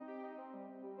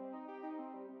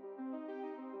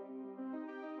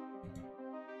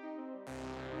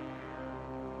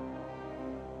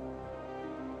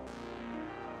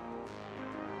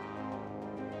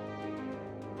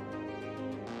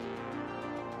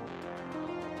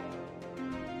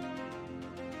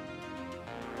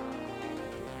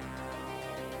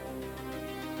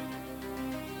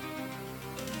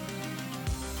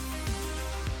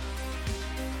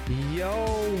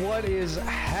What is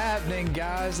happening,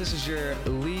 guys? This is your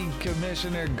league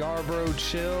commissioner, Garbro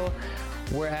Chill.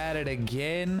 We're at it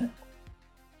again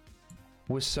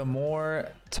with some more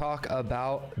talk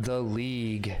about the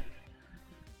league.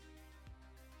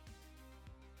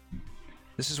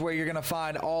 This is where you're going to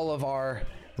find all of our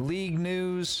league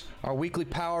news, our weekly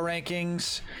power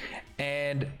rankings,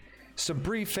 and some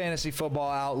brief fantasy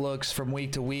football outlooks from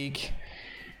week to week.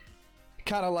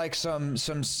 Kind of like some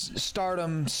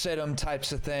stardom, sit-em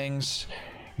types of things.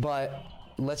 But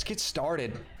let's get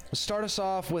started. Let's start us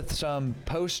off with some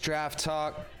post-draft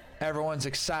talk. Everyone's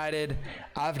excited.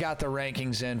 I've got the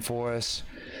rankings in for us.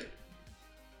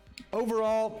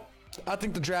 Overall, I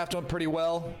think the draft went pretty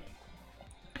well.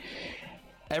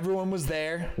 Everyone was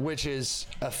there, which is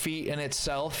a feat in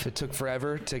itself. It took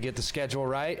forever to get the schedule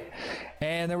right.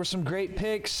 And there were some great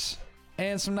picks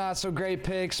and some not so great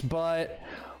picks, but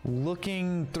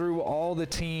looking through all the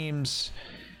teams,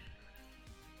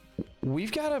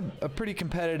 we've got a pretty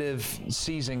competitive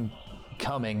season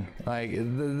coming. Like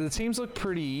the teams look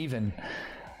pretty even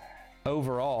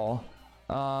overall.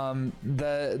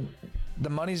 The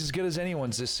money's as good as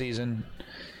anyone's this season.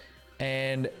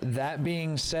 And that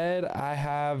being said, I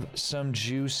have some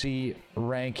juicy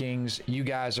rankings. You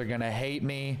guys are going to hate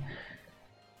me.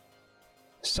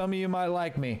 Some of you might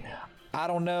like me. I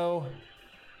don't know.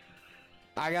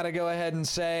 I got to go ahead and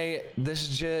say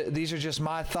these are just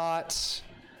my thoughts.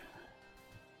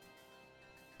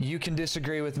 You can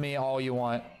disagree with me all you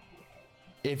want.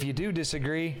 If you do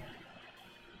disagree,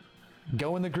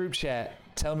 go in the group chat.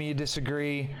 Tell me you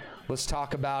disagree. Let's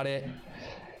talk about it.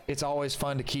 It's always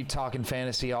fun to keep talking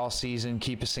fantasy all season,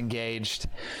 keep us engaged.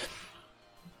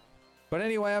 But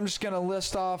anyway, I'm just going to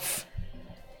list off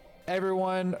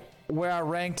everyone where I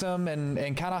ranked them and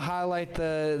kind of highlight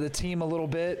the team a little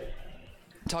bit.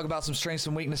 Talk about some strengths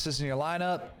and weaknesses in your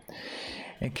lineup.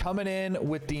 And coming in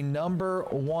with the number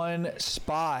one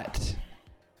spot,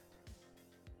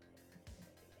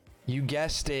 you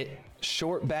guessed it,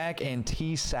 short back and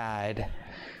T side.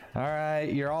 All right,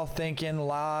 you're all thinking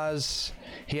Laz,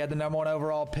 he had the number one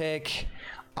overall pick.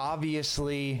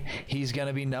 Obviously, he's going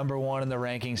to be number one in the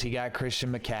rankings. He got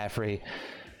Christian McCaffrey.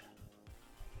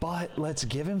 But let's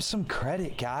give him some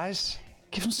credit, guys.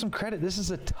 Give him some credit. This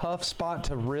is a tough spot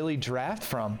to really draft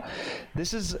from.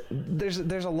 There's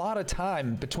a lot of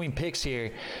time between picks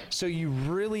here, so you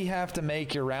really have to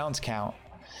make your rounds count.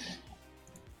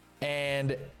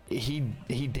 And he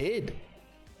did.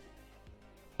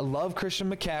 I love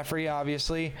Christian McCaffrey,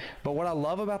 obviously, but what I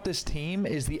love about this team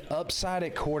is the upside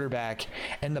at quarterback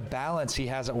and the balance he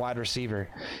has at wide receiver.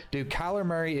 Dude, Kyler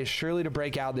Murray is surely to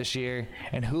break out this year,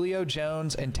 and Julio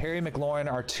Jones and Terry McLaurin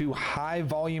are two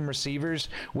high-volume receivers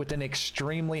with an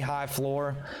extremely high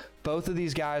floor. Both of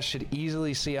these guys should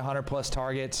easily see 100-plus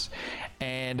targets,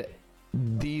 and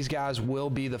these guys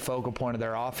will be the focal point of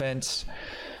their offense.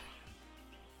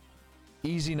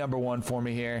 Easy number one for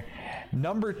me here.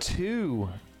 Number two,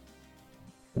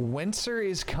 Windsor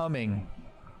is coming.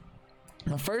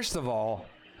 First of all,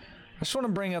 I just want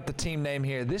to bring up the team name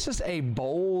here. This is a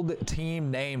bold team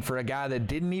name for a guy that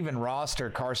didn't even roster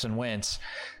Carson Wentz.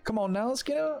 Come on now, let's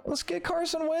get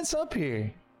Carson Wentz up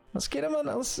here. Let's get him on.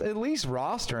 Let's at least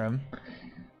roster him.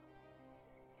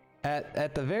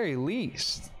 At the very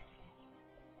least.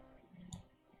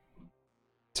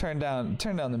 Turn down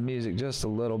the music just a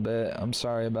little bit. I'm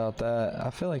sorry about that. I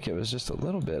feel like it was just a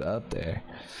little bit up there.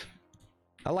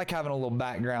 I like having a little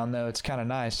background though. It's kind of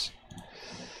nice.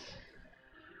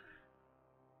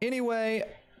 Anyway,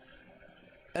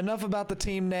 enough about the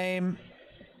team name.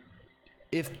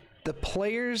 If the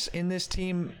players in this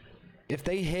team, if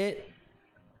they hit,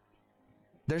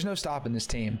 there's no stopping this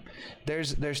team.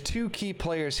 There's two key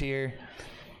players here.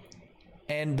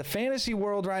 And the fantasy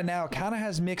world right now kind of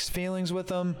has mixed feelings with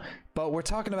them, but we're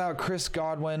talking about Chris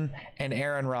Godwin and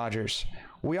Aaron Rodgers.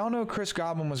 We all know Chris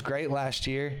Godwin was great last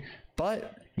year,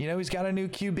 but, you know, he's got a new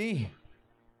QB.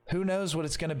 Who knows what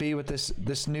it's going to be with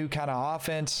this new kind of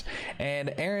offense.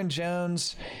 And Aaron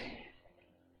Jones,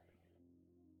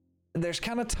 there's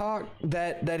kind of talk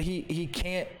that he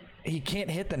can't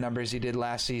hit the numbers he did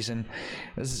last season.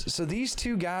 So these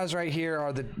two guys right here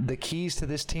are the keys to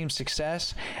this team's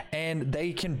success, and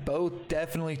they can both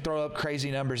definitely throw up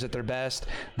crazy numbers at their best.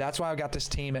 That's why I've got this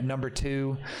team at number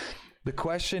two. The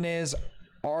question is,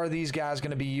 are these guys going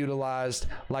to be utilized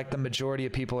like the majority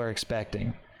of people are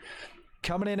expecting?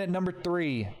 Coming in at number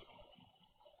three,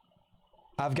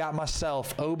 I've got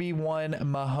myself, Obi-Wan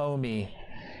Mahomey.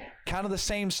 Kind of the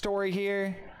same story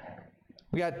here.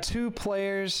 We got two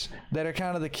players that are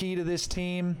kind of the key to this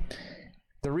team.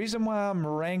 The reason why I'm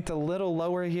ranked a little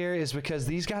lower here is because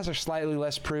these guys are slightly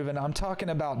less proven. I'm talking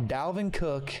about Dalvin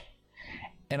Cook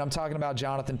and I'm talking about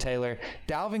Jonathan Taylor.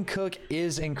 Dalvin Cook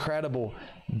is incredible,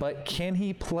 but can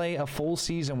he play a full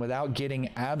season without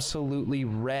getting absolutely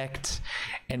wrecked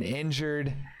and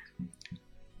injured?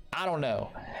 I don't know.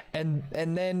 And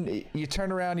then you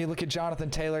turn around, you look at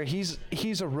Jonathan Taylor. He's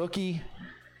a rookie.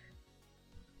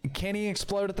 Can he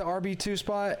explode at the RB2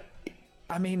 spot?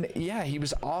 I mean, yeah, he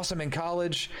was awesome in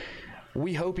college.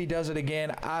 We hope he does it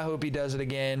again. I hope he does it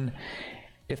again.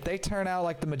 If they turn out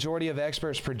like the majority of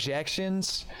experts'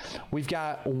 projections, we've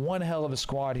got one hell of a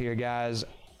squad here, guys.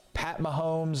 Pat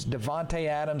Mahomes, Devontae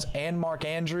Adams, and Mark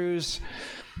Andrews.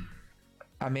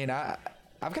 I mean,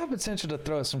 I've got potential to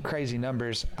throw some crazy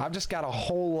numbers. I've just got a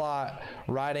whole lot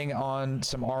riding on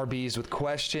some RBs with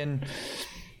question.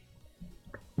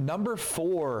 Number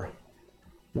 4,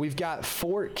 we've got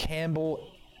Fort Campbell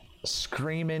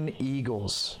Screaming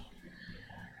Eagles.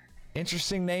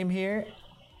 Interesting name here.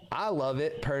 I love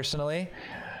it personally.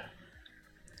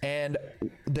 And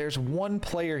there's one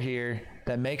player here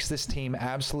that makes this team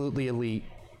absolutely elite.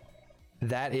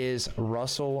 That is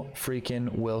Russell freaking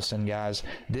Wilson, guys.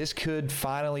 This could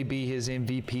finally be his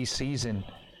MVP season.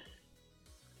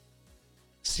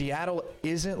 Seattle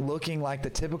isn't looking like the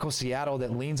typical Seattle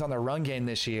that leans on their run game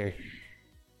this year.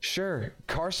 Sure,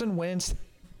 Carson Wentz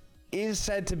is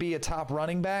said to be a top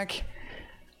running back,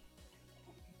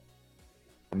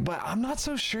 but I'm not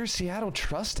so sure Seattle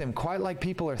trusts him quite like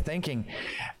people are thinking.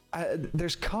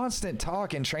 There's constant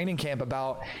talk in training camp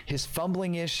about his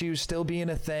fumbling issues still being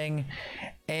a thing,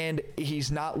 and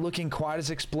he's not looking quite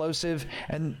as explosive.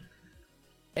 And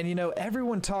you know,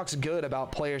 everyone talks good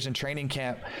about players in training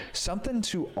camp. Something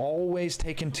to always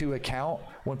take into account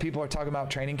when people are talking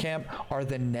about training camp are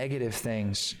the negative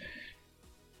things.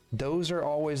 Those are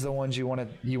always the ones you want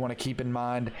to keep in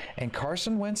mind. And Chris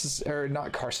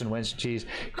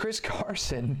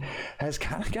Carson has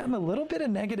kind of gotten a little bit of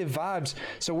negative vibes.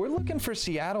 So we're looking for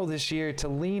Seattle this year to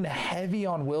lean heavy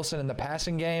on Wilson in the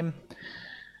passing game.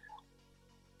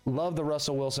 Love the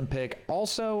Russell Wilson pick.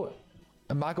 Also,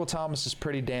 Michael Thomas is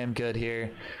pretty damn good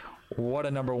here. What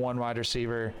a number 1 wide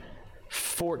receiver.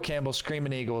 Fort Campbell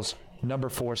Screaming Eagles, number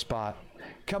 4 spot.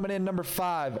 Coming in number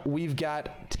 5, we've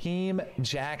got Team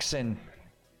Jackson.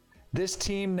 This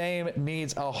team name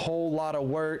needs a whole lot of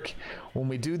work. When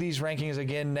we do these rankings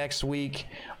again next week,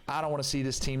 I don't want to see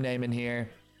this team name in here.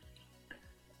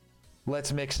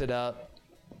 Let's mix it up.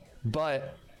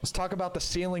 But let's talk about the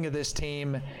ceiling of this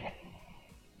team.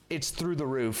 It's through the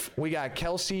roof. We got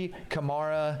Kelsey,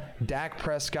 Kamara, Dak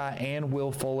Prescott, and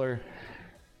Will Fuller.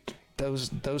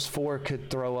 Those 4 could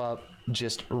throw up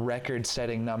just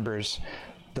record-setting numbers.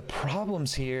 The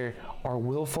problems here are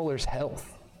Will Fuller's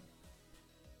health.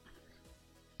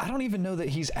 I don't even know that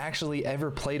he's actually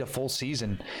ever played a full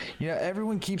season. You know,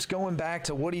 everyone keeps going back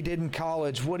to what he did in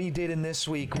college, what he did in this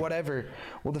week, whatever.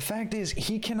 Well, the fact is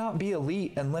he cannot be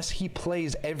elite unless he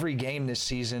plays every game this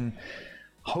season.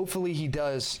 Hopefully he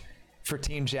does for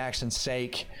Team Jackson's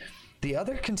sake. The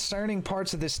other concerning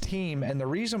parts of this team, and the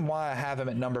reason why I have him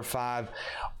at number 5,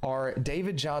 are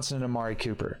David Johnson and Amari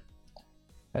Cooper.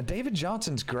 Now, David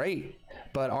Johnson's great,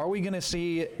 but are we going to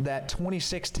see that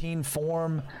 2016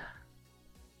 form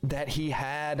that he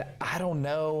had? I don't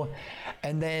know.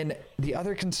 And then the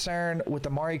other concern with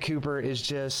Amari Cooper is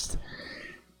just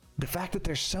the fact that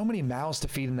there's so many mouths to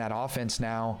feed in that offense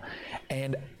now.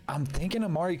 And I'm thinking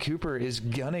Amari Cooper is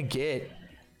going to get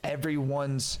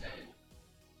everyone's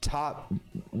top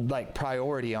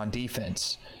priority on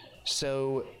defense.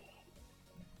 So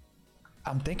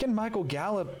I'm thinking Michael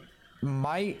Gallup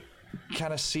might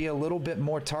kind of see a little bit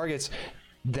more targets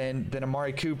than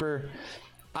Amari Cooper.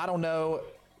 I don't know.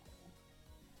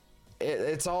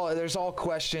 There's all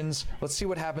questions. Let's see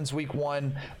what happens week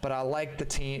 1, but I like the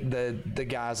team, the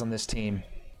guys on this team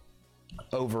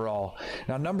overall.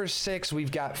 Now, number 6,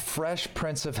 we've got Fresh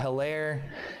Prince of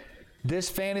Hilaire. This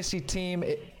fantasy team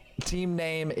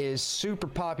name is super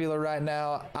popular right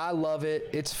now. I love it.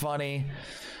 It's funny.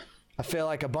 I feel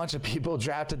like a bunch of people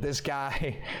drafted this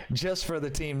guy just for the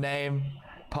team name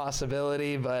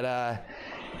possibility, but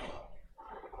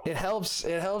it helps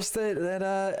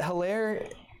that Hilaire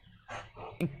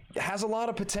has a lot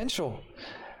of potential.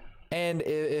 And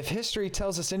if history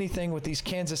tells us anything with these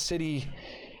Kansas City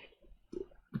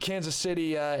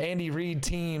Andy Reid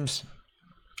teams,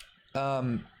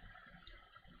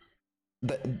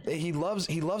 he loves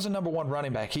a number 1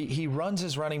 running back. He runs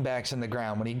his running backs in the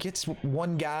ground. When he gets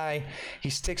one guy, he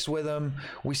sticks with him.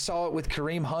 We saw it with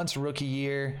Kareem Hunt's rookie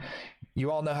year. You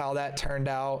all know how that turned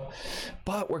out,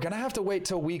 but we're going to have to wait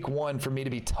till week 1 for me to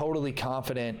be totally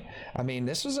confident. I mean,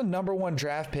 this was a number 1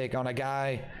 draft pick on a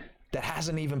guy that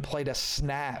hasn't even played a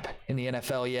snap in the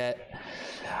NFL yet.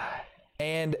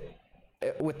 And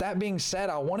with that being said,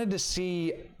 I wanted to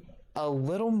see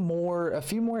a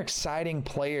few more exciting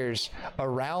players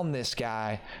around this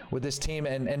guy with this team,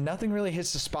 and nothing really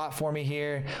hits the spot for me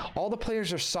here. All the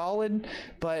players are solid,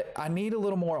 but I need a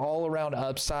little more all-around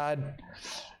upside.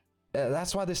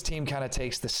 That's why this team kind of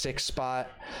takes the 6th spot.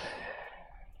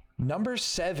 Number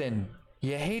 7,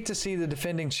 you hate to see the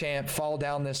defending champ fall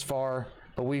down this far,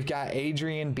 but we've got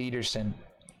Adrian Peterson.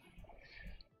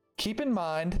 Keep in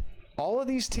mind, all of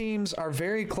these teams are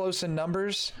very close in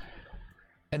numbers,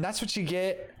 and that's what you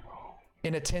get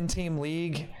in a 10-team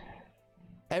league.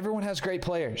 Everyone has great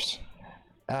players,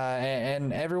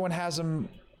 and everyone has them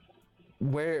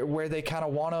where they kind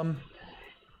of want them.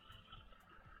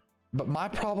 But my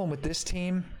problem with this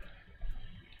team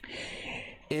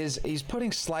is he's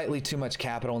putting slightly too much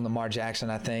capital in Lamar Jackson,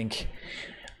 I think.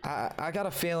 I got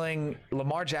a feeling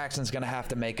Lamar Jackson's going to have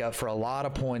to make up for a lot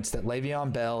of points that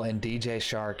Le'Veon Bell and DJ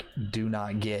Chark do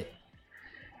not get.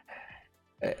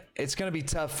 It's going to be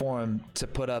tough for him to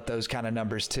put up those kind of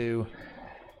numbers too.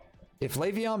 If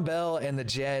Le'Veon Bell and the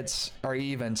Jets are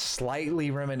even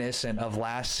slightly reminiscent of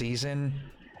last season,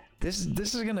 this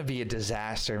is going to be a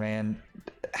disaster, man.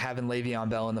 Having Le'Veon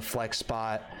Bell in the flex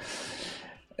spot.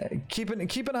 Keep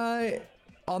an eye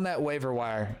on that waiver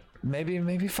wire.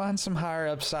 Maybe find some higher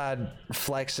upside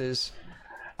flexes.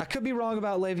 I could be wrong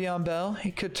about Le'Veon Bell.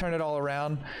 He could turn it all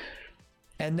around.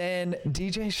 And then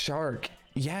DJ Chark.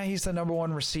 Yeah, he's the number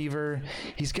 1 receiver.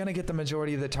 He's going to get the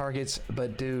majority of the targets.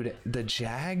 But, dude, the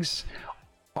Jags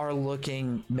are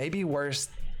looking maybe worse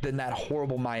than that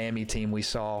horrible Miami team we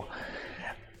saw.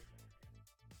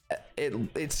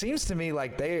 It seems to me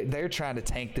like they're trying to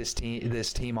tank this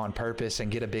team on purpose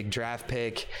and get a big draft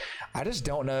pick. I just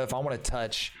don't know if I want to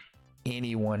touch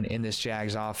anyone in this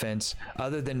Jags offense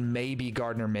other than maybe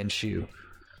Gardner Minshew.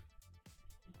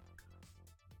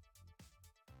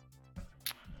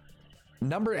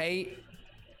 Number 8,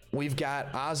 we've got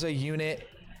Asa Unit.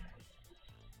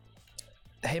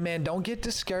 Hey man, don't get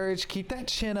discouraged. Keep that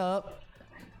chin up.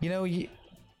 You know,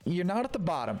 you're not at the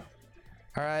bottom.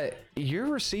 All right, your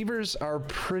receivers are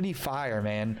pretty fire,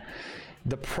 man.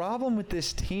 The problem with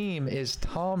this team is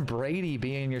Tom Brady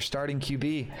being your starting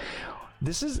QB.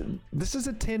 This is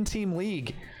a 10-team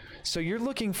league, so you're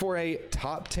looking for a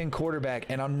top 10 quarterback,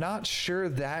 and I'm not sure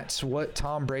that's what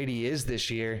Tom Brady is this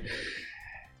year.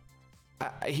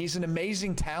 He's an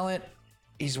amazing talent.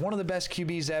 He's one of the best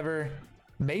QBs ever,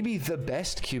 maybe the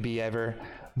best QB ever,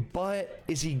 but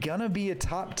is he gonna be a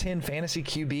top 10 fantasy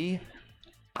QB?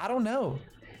 I don't know.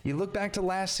 You look back to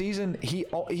last season,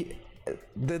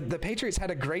 the Patriots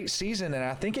had a great season, and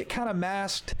I think it kind of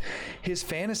masked his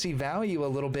fantasy value a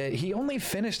little bit. He only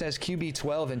finished as QB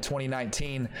 12 in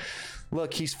 2019.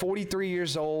 Look, he's 43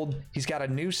 years old. He's got a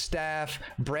new staff,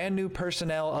 brand new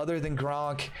personnel other than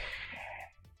Gronk.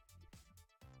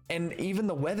 And even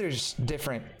the weather's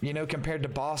different, you know, compared to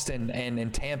Boston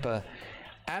and Tampa.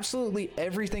 Absolutely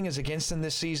everything is against him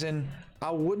this season.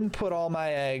 I wouldn't put all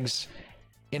my eggs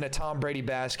in a Tom Brady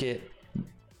basket.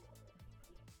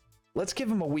 Let's give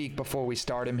him a week before we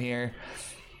start him here.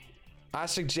 I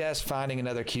suggest finding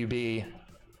another QB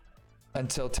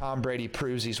until Tom Brady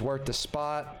proves he's worth the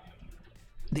spot.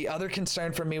 The other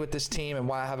concern for me with this team and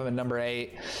why I have him at number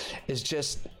 8 is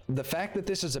just the fact that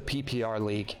this is a PPR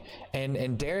league,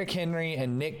 and Derrick Henry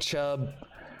and Nick Chubb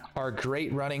are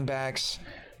great running backs,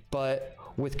 but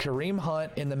with Kareem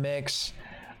Hunt in the mix,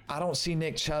 I don't see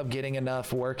Nick Chubb getting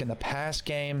enough work in the pass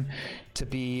game to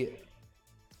be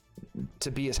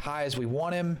as high as we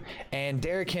want him. And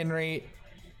Derrick Henry,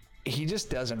 he just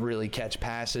doesn't really catch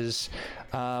passes.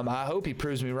 I hope he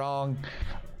proves me wrong.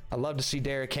 I love to see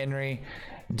Derrick Henry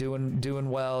doing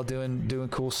well, doing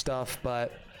cool stuff,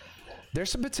 but there's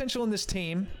some potential in this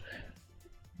team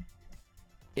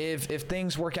if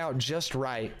things work out just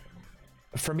right.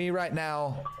 For me right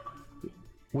now,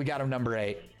 we got him number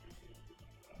 8.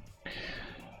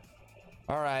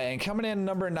 All right, and coming in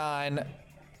number 9,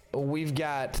 we've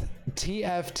got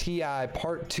TFTI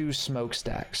Part 2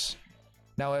 Smokestacks.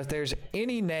 Now, if there's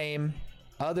any name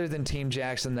other than Team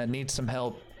Jackson that needs some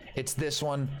help, it's this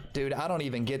one. Dude, I don't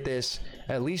even get this.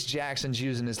 At least Jackson's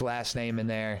using his last name in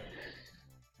there.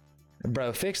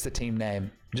 Bro, fix the team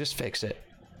name. Just fix it.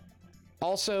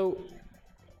 Also,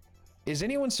 is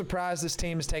anyone surprised this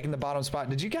team is taking the bottom spot?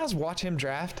 Did you guys watch him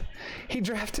draft? He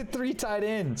drafted 3 tight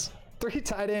ends. 3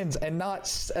 tight ends, and not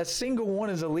a single one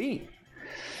is elite.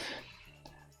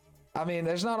 I mean,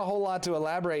 there's not a whole lot to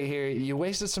elaborate here. You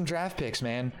wasted some draft picks,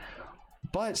 man.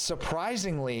 But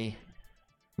surprisingly,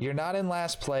 you're not in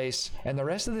last place, and the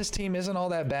rest of this team isn't all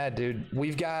that bad, dude.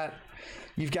 You've got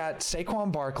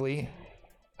Saquon Barkley,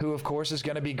 who of course is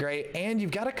going to be great, and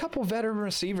you've got a couple veteran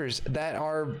receivers that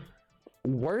are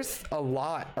worth a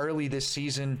lot early this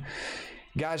season.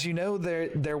 Guys, you know,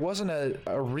 there wasn't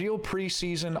a real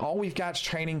preseason. All we've got is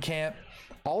training camp.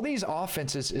 All these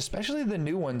offenses, especially the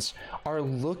new ones, are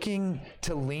looking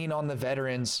to lean on the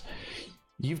veterans.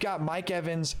 You've got Mike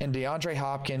Evans and DeAndre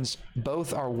Hopkins.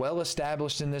 Both are well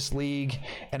established in this league,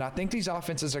 and I think these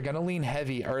offenses are going to lean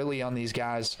heavy early on these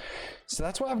guys. So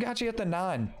that's why I've got you at the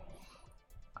 9.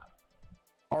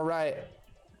 All right,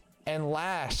 and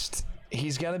last,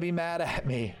 he's going to be mad at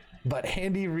me, but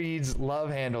Andy Reid's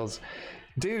love handles.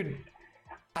 Dude,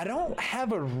 I don't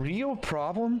have a real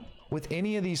problem with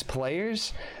any of these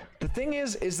players. The thing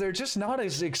is they're just not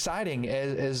as exciting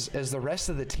as the rest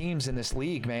of the teams in this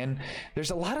league, man.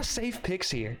 There's a lot of safe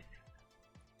picks here.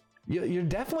 You're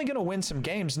definitely going to win some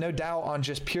games, no doubt, on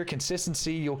just pure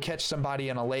consistency. You'll catch somebody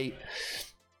in a late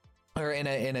or in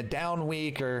a down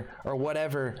week or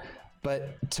whatever.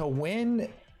 But to win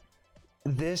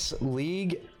this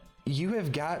league, you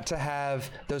have got to have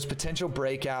those potential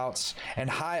breakouts and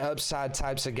high upside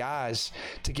types of guys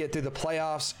to get through the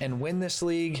playoffs and win this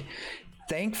league.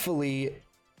 Thankfully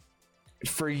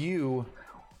for you,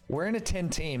 we're in a 10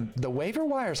 team. The waiver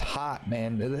wire's hot,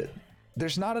 man.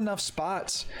 There's not enough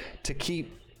spots to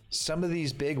keep some of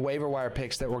these big waiver wire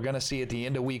picks that we're going to see at the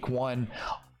end of week 1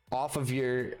 off of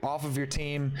your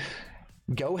team.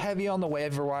 Go heavy on the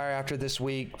waiver wire after this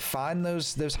week. Find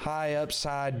those high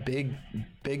upside, big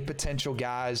potential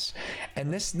guys,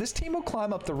 and this team will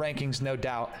climb up the rankings, no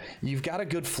doubt. You've got a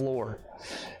good floor.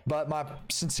 But my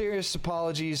sincerest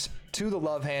apologies to the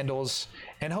love handles,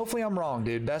 and hopefully I'm wrong,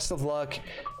 dude. Best of luck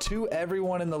to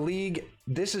everyone in the league.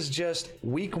 This is just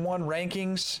week 1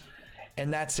 rankings,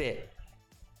 and that's it.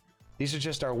 These are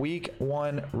just our week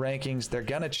 1 rankings. They're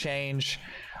gonna change.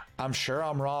 I'm sure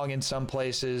I'm wrong in some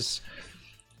places,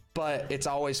 but it's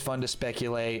always fun to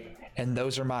speculate, and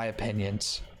those are my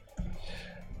opinions.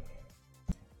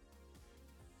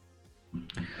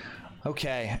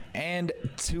 Okay, and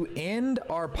to end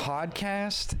our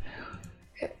podcast,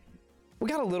 we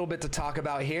got a little bit to talk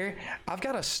about here. I've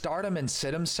got a start 'em and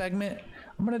sit 'em segment.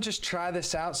 I'm going to just try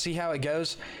this out, see how it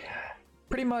goes.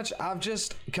 Pretty much, I've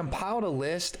just compiled a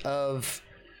list of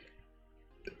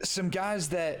some guys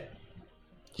that,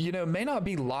 you know, may not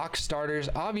be lock starters.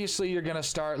 Obviously, you're going to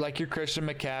start like your Christian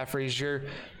McCaffreys,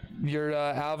 your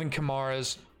Alvin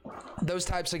Kamara's, those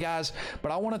types of guys.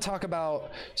 But I want to talk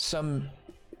about some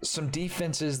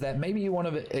defenses that maybe you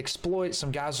want to exploit,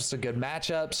 some guys with some good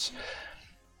matchups.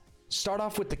 Start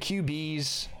off with the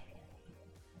QBs.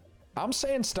 I'm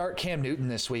saying start Cam Newton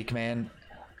this week, man.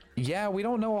 Yeah, we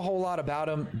don't know a whole lot about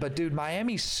him, but dude,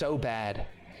 Miami's so bad.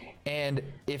 And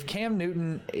if Cam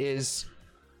Newton is...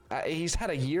 he's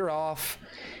had a year off.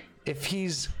 If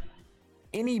he's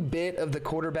any bit of the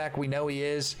quarterback we know he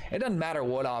is, it doesn't matter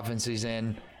what offense he's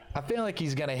in. I feel like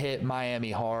he's going to hit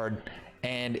Miami hard,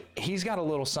 and he's got a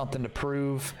little something to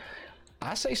prove.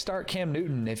 I say start Cam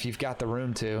Newton if you've got the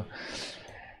room to.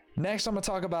 Next, I'm going to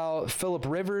talk about Phillip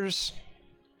Rivers.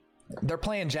 They're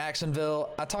playing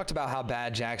Jacksonville. I talked about how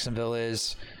bad Jacksonville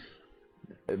is.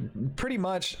 Pretty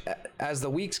much as the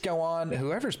weeks go on,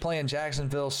 whoever's playing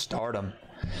Jacksonville, start them.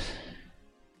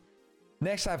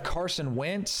 Next, I have Carson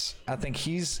Wentz. I think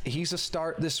he's a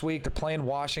start this week. They're playing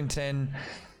Washington.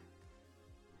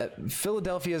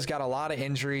 Philadelphia's got a lot of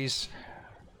injuries,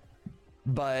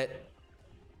 but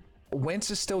Wentz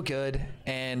is still good,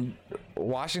 and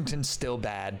Washington's still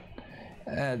bad.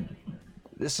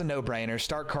 This is a no-brainer.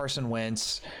 Start Carson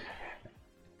Wentz.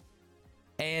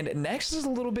 And next is a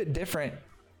little bit different.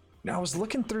 I was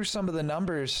looking through some of the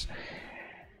numbers.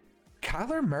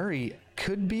 Kyler Murray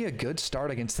could be a good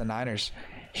start against the Niners.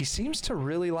 He seems to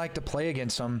really like to play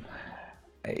against them.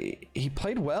 He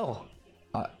played well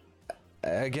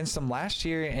against them last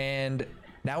year, and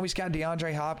now he's got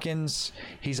DeAndre Hopkins.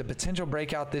 He's a potential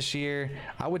breakout this year.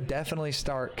 I would definitely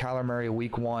start Kyler Murray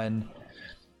week 1.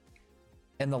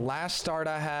 And the last start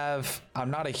I have,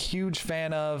 I'm not a huge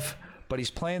fan of, but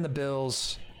he's playing the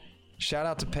Bills. Shout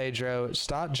out to Pedro.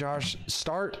 Start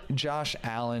Josh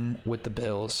Allen with the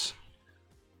Bills.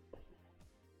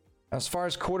 As far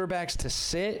as quarterbacks to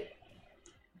sit,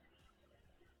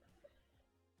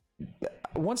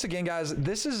 once again, guys,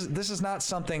 this is not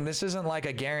something, this isn't like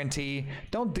a guarantee.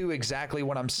 Don't do exactly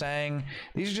what I'm saying.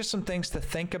 These are just some things to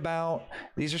think about.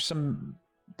 These are some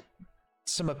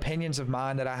opinions of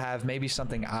mine that I have, maybe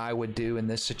something I would do in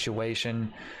this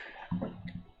situation.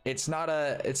 It's not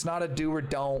a do or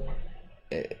don't.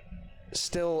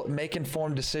 Still make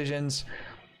informed decisions.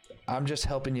 I'm just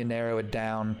helping you narrow it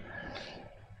down.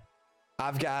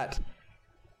 I've got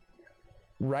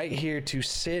right here to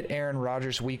sit Aaron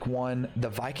Rodgers week 1. The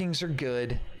Vikings are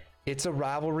good. It's a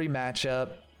rivalry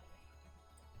matchup.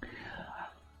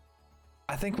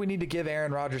 I think we need to give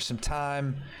Aaron Rodgers some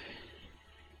time.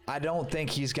 I don't think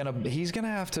he's gonna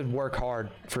have to work hard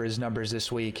for his numbers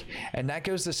this week. And that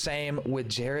goes the same with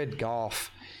Jared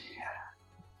Goff.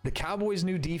 The Cowboys'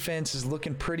 new defense is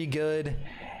looking pretty good.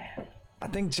 I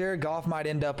think Jared Goff might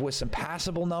end up with some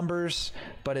passable numbers,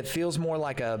 but it feels more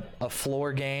like a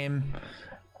floor game.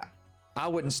 I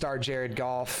wouldn't start Jared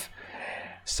Goff.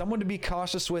 Someone to be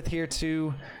cautious with here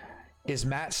too is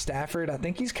Matt Stafford. I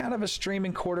think he's kind of a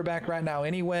streaming quarterback right now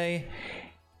anyway.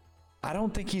 I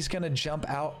don't think he's going to jump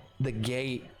out the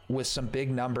gate with some big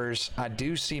numbers. I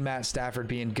do see Matt Stafford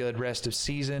being good rest of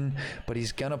season, but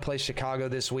he's going to play Chicago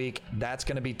this week. That's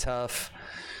going to be tough.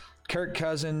 Kirk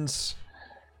Cousins,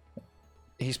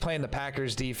 he's playing the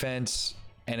Packers defense,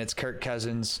 and it's Kirk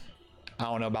Cousins. I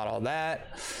don't know about all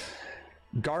that.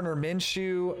 Gardner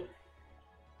Minshew,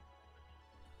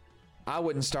 I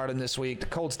wouldn't start him this week. The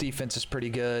Colts defense is pretty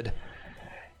good.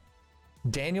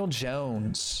 Daniel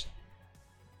Jones.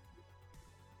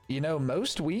 You know,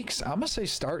 most weeks, I'm going to say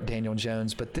start Daniel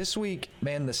Jones, but this week,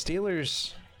 man, the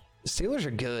Steelers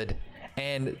are good,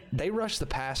 and they rush the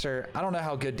passer. I don't know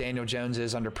how good Daniel Jones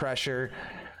is under pressure.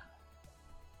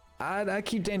 I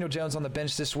keep Daniel Jones on the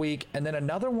bench this week. And then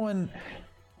another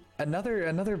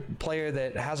player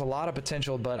that has a lot of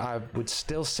potential, but I would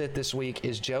still sit this week,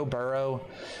 is Joe Burrow.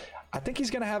 I think he's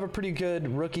going to have a pretty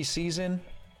good rookie season.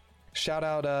 Shout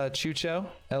out Chucho,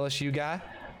 LSU guy.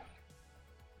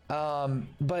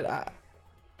 But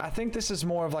I think this is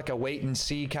more of like a wait and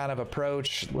see kind of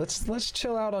approach. Let's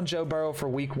chill out on Joe Burrow for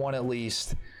week 1 at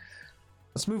least.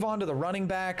 Let's move on to the running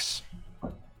backs.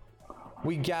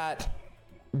 We got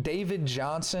David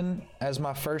Johnson as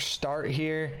my first start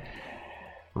here.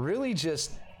 Really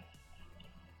just,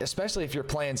 especially if you're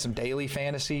playing some daily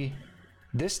fantasy,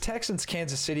 this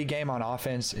Texans-Kansas City game on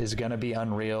offense is going to be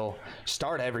unreal.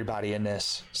 Start everybody in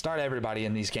this. Start everybody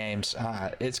in these games.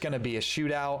 It's going to be a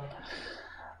shootout.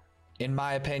 In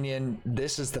my opinion,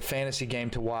 this is the fantasy game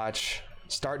to watch.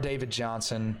 Start David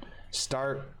Johnson.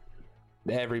 Start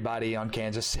everybody on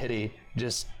Kansas City.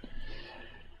 Just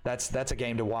that's a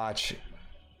game to watch.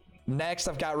 Next,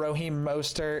 I've got Raheem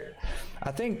Mostert.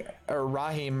 I think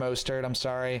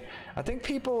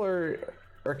people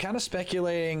are kind of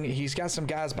speculating he's got some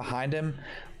guys behind him,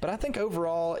 but I think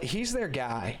overall he's their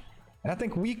guy. And I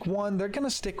think week 1 they're going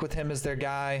to stick with him as their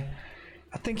guy.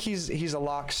 I think he's a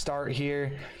lock start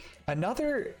here.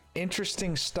 Another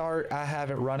interesting start I have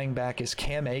at running back is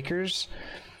Cam Akers.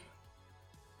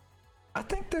 I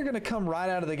think they're going to come right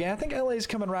out of the gate. I think LA's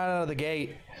coming right out of the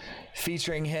gate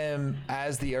featuring him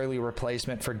as the early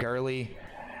replacement for Gurley.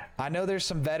 I know there's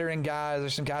some veteran guys.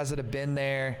 There's some guys that have been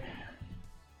there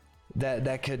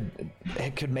that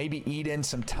could maybe eat in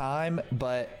some time,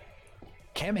 but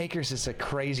Cam Akers is a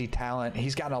crazy talent.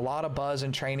 He's gotten a lot of buzz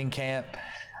in training camp.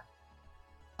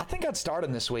 I think I'd start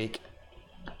him this week.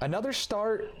 Another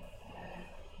start,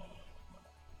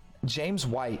 James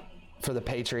White for the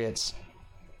Patriots.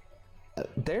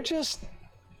 They're just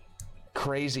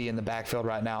crazy in the backfield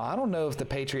right now. I don't know if the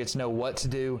Patriots know what to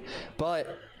do,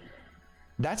 but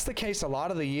that's the case a lot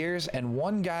of the years, and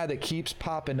one guy that keeps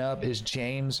popping up is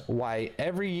James White.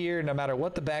 Every year, no matter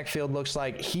what the backfield looks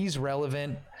like, he's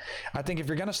relevant. I think if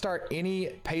you're going to start any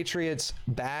Patriots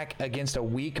back against a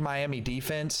weak Miami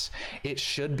defense, it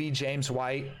should be James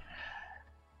White.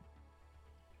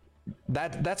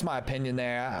 That's my opinion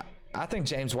there. I think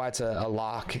James White's a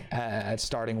lock at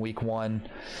starting week 1.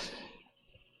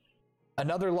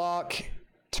 Another lock,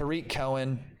 Tariq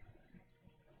Cohen.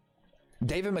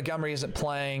 David Montgomery isn't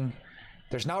playing.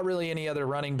 There's not really any other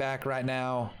running back right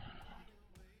now.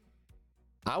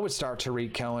 I would start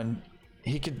Tariq Cohen.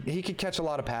 He could catch a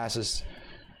lot of passes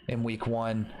in week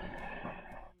 1.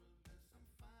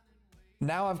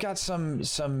 Now I've got some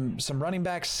running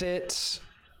back sits.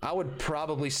 I would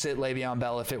probably sit Le'Veon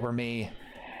Bell if it were me.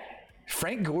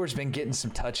 Frank Gore's been getting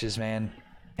some touches, man,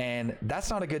 and that's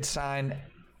not a good sign.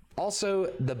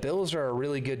 Also, the Bills are a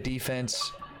really good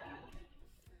defense.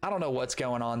 I don't know what's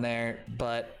going on there,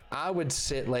 but I would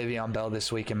sit Le'Veon Bell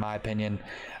this week, in my opinion.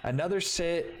 Another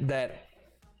sit that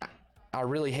I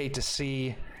really hate to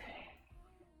see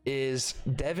is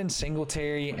Devin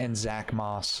Singletary and Zach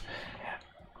Moss.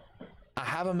 I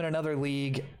have them in another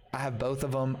league. I have both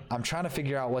of them. I'm trying to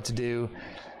figure out what to do.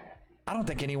 I don't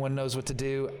think anyone knows what to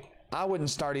do. I wouldn't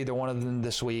start either one of them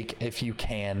this week. If you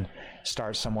can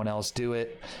start someone else, do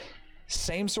it.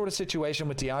 Same sort of situation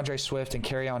with DeAndre Swift and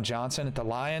Kerryon Johnson at the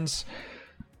Lions.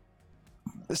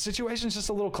 The situation's just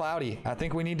a little cloudy. I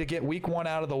think we need to get week 1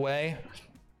 out of the way,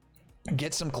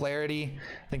 get some clarity.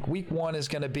 I think week 1 is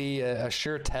going to be a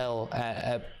sure tell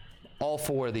at all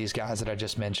 4 of these guys that I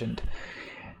just mentioned.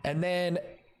 And then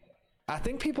I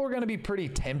think people are going to be pretty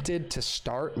tempted to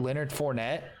start Leonard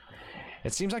Fournette.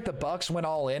 It seems like the Bucs went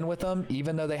all in with him,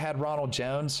 even though they had Ronald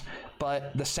Jones.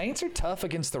 But the Saints are tough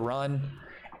against the run,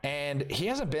 and he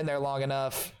hasn't been there long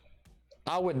enough.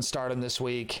 I wouldn't start him this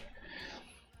week.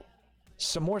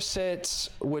 Some more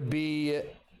sits would be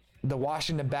the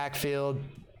Washington backfield.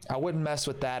 I wouldn't mess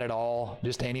with that at all.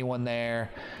 Just anyone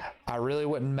there. I really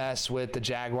wouldn't mess with the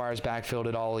Jaguars backfield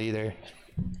at all either.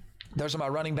 Those are my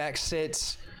running back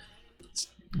sits.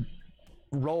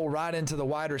 Roll right into the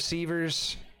wide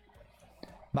receivers.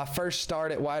 My first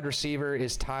start at wide receiver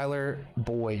is Tyler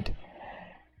Boyd.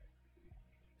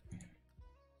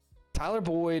 Tyler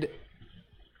Boyd,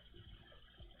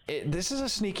 this is a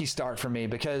sneaky start for me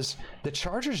because the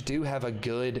Chargers do have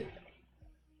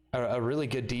a really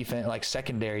good defense, like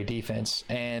secondary defense,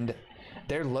 and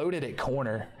they're loaded at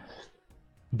corner.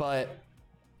 But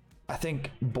I think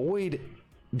Boyd,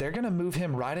 they're going to move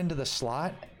him right into the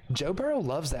slot. Joe Burrow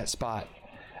loves that spot.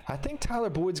 I think Tyler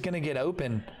Boyd's going to get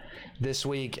open this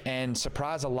week and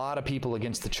surprise a lot of people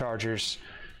against the Chargers.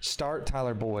 Start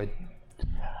Tyler Boyd.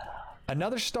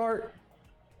 Another start,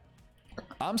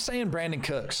 I'm saying Brandon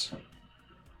Cooks.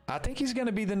 I think he's going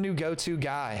to be the new go-to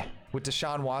guy with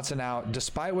Deshaun Watson out.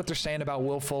 Despite what they're saying about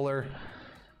Will Fuller,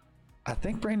 I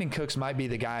think Brandon Cooks might be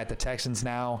the guy at the Texans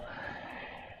now.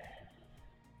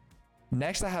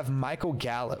 Next, I have Michael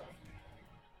Gallup.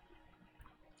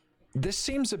 This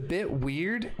seems a bit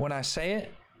weird when I say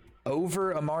it,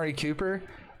 over Amari Cooper,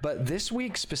 but this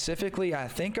week specifically, I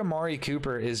think Amari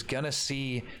Cooper is going to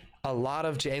see a lot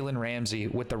of Jalen Ramsey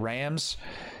with the Rams.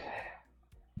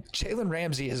 Jalen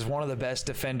Ramsey is one of the best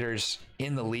defenders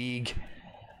in the league.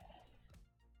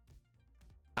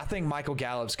 I think Michael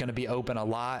Gallup's going to be open a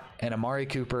lot, and Amari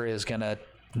Cooper is going to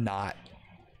not.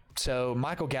 So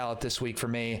Michael Gallup this week for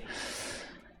me.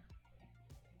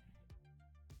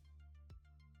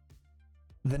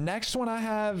 The next one I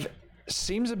have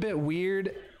seems a bit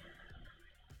weird,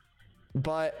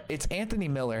 but it's Anthony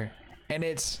Miller, and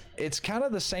it's kind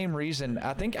of the same reason.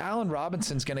 I think Allen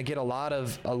Robinson's going to get a lot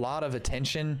of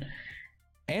attention.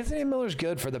 Anthony Miller's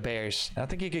good for the Bears. I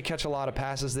think he could catch a lot of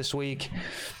passes this week.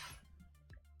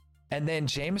 And then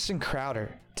Jamison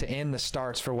Crowder to end the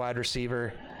starts for wide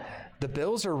receiver. The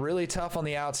Bills are really tough on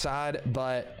the outside,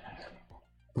 but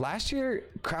last year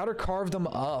Crowder carved them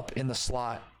up in the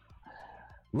slot.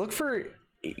 Look for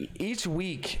each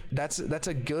week. That's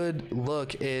a good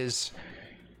look, is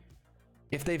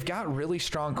if they've got really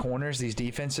strong corners, these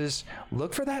defenses,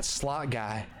 look for that slot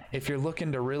guy. If you're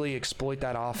looking to really exploit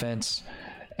that offense,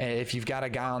 if you've got a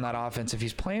guy on that offense, if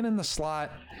he's playing in the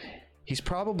slot, he's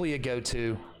probably a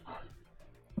go-to.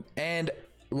 And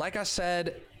like I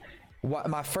said,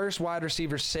 my first wide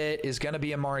receiver sit is going to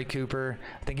be Amari Cooper.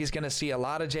 I think he's going to see a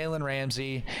lot of Jalen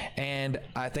Ramsey, and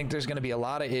I think there's going to be a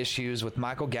lot of issues with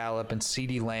Michael Gallup and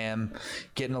CeeDee Lamb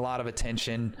getting a lot of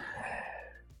attention.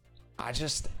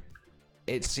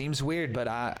 It seems weird, but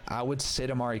I would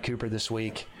sit Amari Cooper this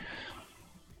week.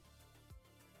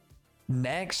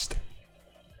 Next,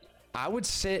 I would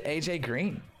sit AJ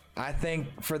Green. I think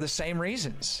for the same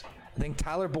reasons. I think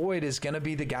Tyler Boyd is going to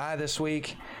be the guy this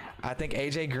week. I think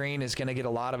AJ Green is going to get a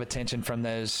lot of attention from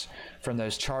those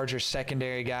Chargers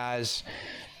secondary guys.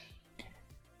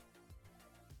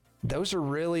 Those are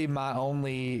really my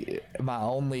only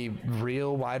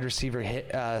real wide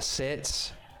receiver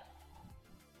sits.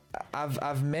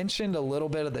 I've mentioned a little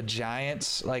bit of the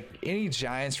Giants. Like any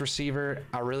Giants receiver,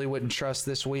 I really wouldn't trust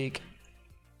this week.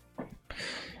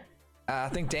 I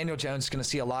think Daniel Jones is going to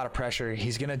see a lot of pressure.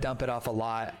 He's going to dump it off a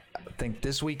lot. I think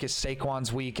this week is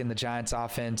Saquon's week in the Giants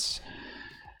offense.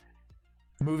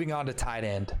 Moving on to tight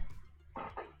end.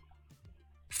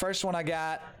 First one I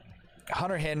got,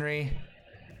 Hunter Henry.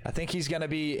 I think he's going to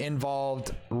be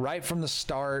involved right from the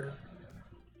start.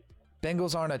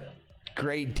 Bengals aren't a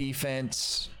great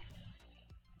defense.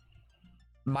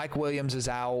 Mike Williams is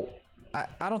out.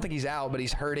 I don't think he's out, but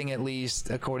he's hurting at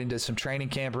least, according to some training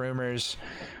camp rumors.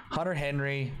 Hunter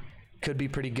Henry could be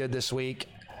pretty good this week.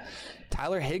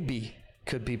 Tyler Higbee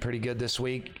could be pretty good this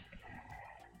week.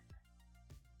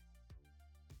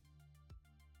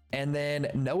 And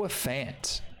then Noah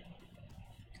Fant.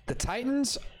 The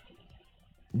Titans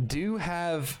do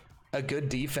have a good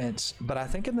defense, but I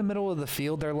think in the middle of the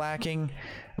field they're lacking.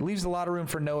 It leaves a lot of room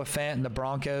for Noah Fant and the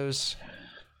Broncos.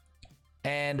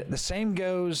 And the same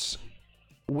goes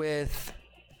with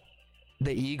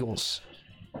the Eagles.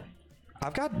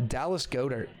 I've got Dallas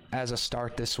Goedert as a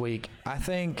start this week. I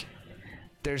think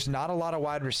there's not a lot of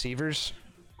wide receivers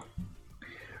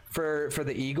for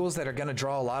the Eagles that are going to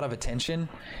draw a lot of attention.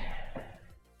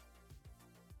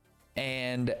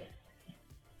 And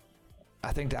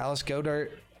I think Dallas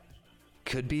Goedert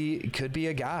could be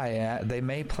a guy. They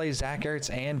may play Zach Ertz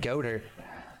and Goedert.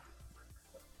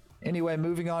 Anyway,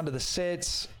 moving on to the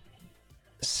sits.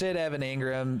 Sit Evan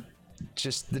Ingram.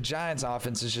 Just the Giants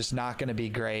offense is just not going to be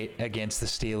great against the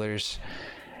Steelers.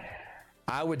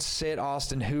 I would sit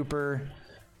Austin Hooper.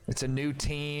 It's a new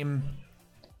team.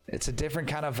 It's a different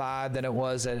kind of vibe than it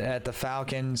was at the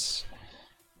Falcons.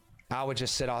 I would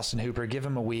just sit Austin Hooper, give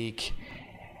him a week.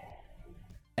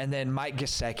 And then Mike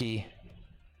Gesicki.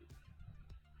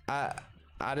 I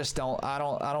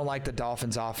don't like the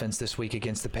Dolphins offense this week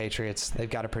against the Patriots. They've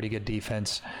got a pretty good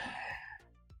defense.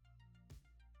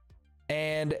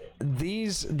 And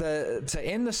to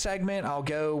end the segment, I'll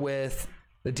go with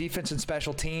the defense and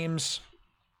special teams.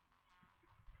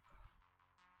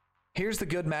 Here's the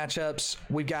good matchups.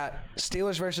 We've got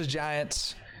Steelers versus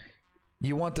Giants.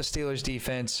 You want the Steelers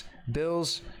defense.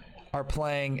 Bills are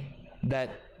playing that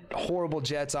horrible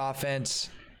Jets offense.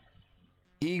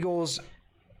 Eagles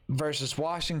versus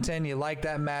Washington. You like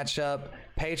that matchup.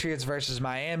 Patriots versus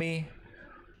Miami.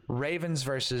 Ravens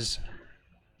versus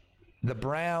the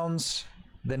Browns.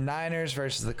 The Niners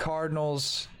versus the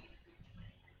Cardinals.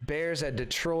 Bears at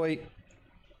Detroit.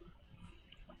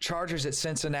 Chargers at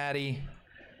Cincinnati.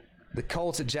 The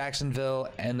Colts at Jacksonville,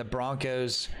 and the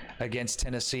Broncos against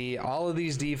Tennessee. All of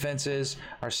these defenses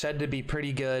are said to be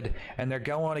pretty good, and they're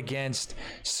going against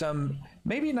some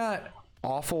maybe not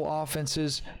awful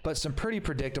offenses, but some pretty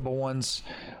predictable ones.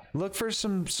 Look for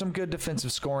some good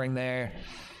defensive scoring there.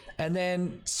 And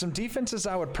then some defenses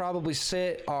I would probably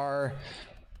sit are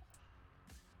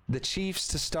the Chiefs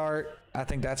to start. I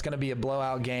think that's going to be a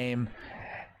blowout game.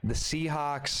 The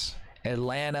Seahawks,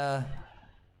 Atlanta.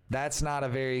 That's not a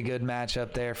very good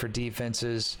matchup there for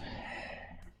defenses.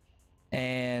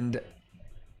 And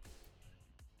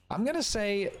I'm going to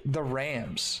say the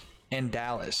Rams in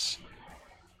Dallas.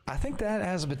 I think that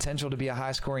has a potential to be a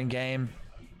high-scoring game.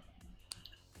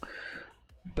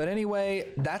 But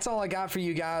anyway, that's all I got for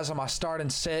you guys on my start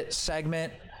and sit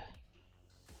segment.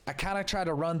 I kind of tried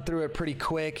to run through it pretty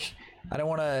quick. I don't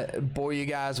want to bore you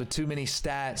guys with too many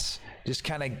stats. Just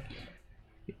kind of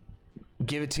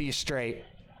give it to you straight.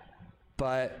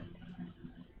 But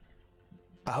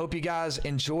I hope you guys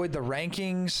enjoyed the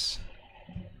rankings.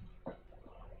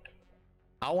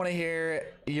 I want to hear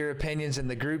your opinions in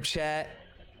the group chat.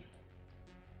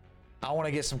 I want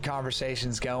to get some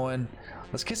conversations going.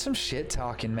 Let's get some shit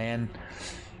talking, man.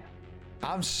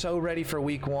 I'm so ready for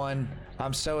week 1.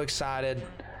 I'm so excited.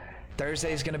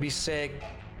 Thursday's going to be sick.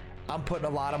 I'm putting a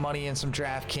lot of money in some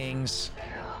DraftKings.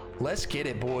 Let's get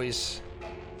it, boys.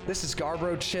 This is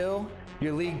Garbro Chill,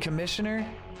 your league commissioner.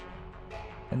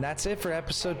 And that's it for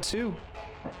episode 2.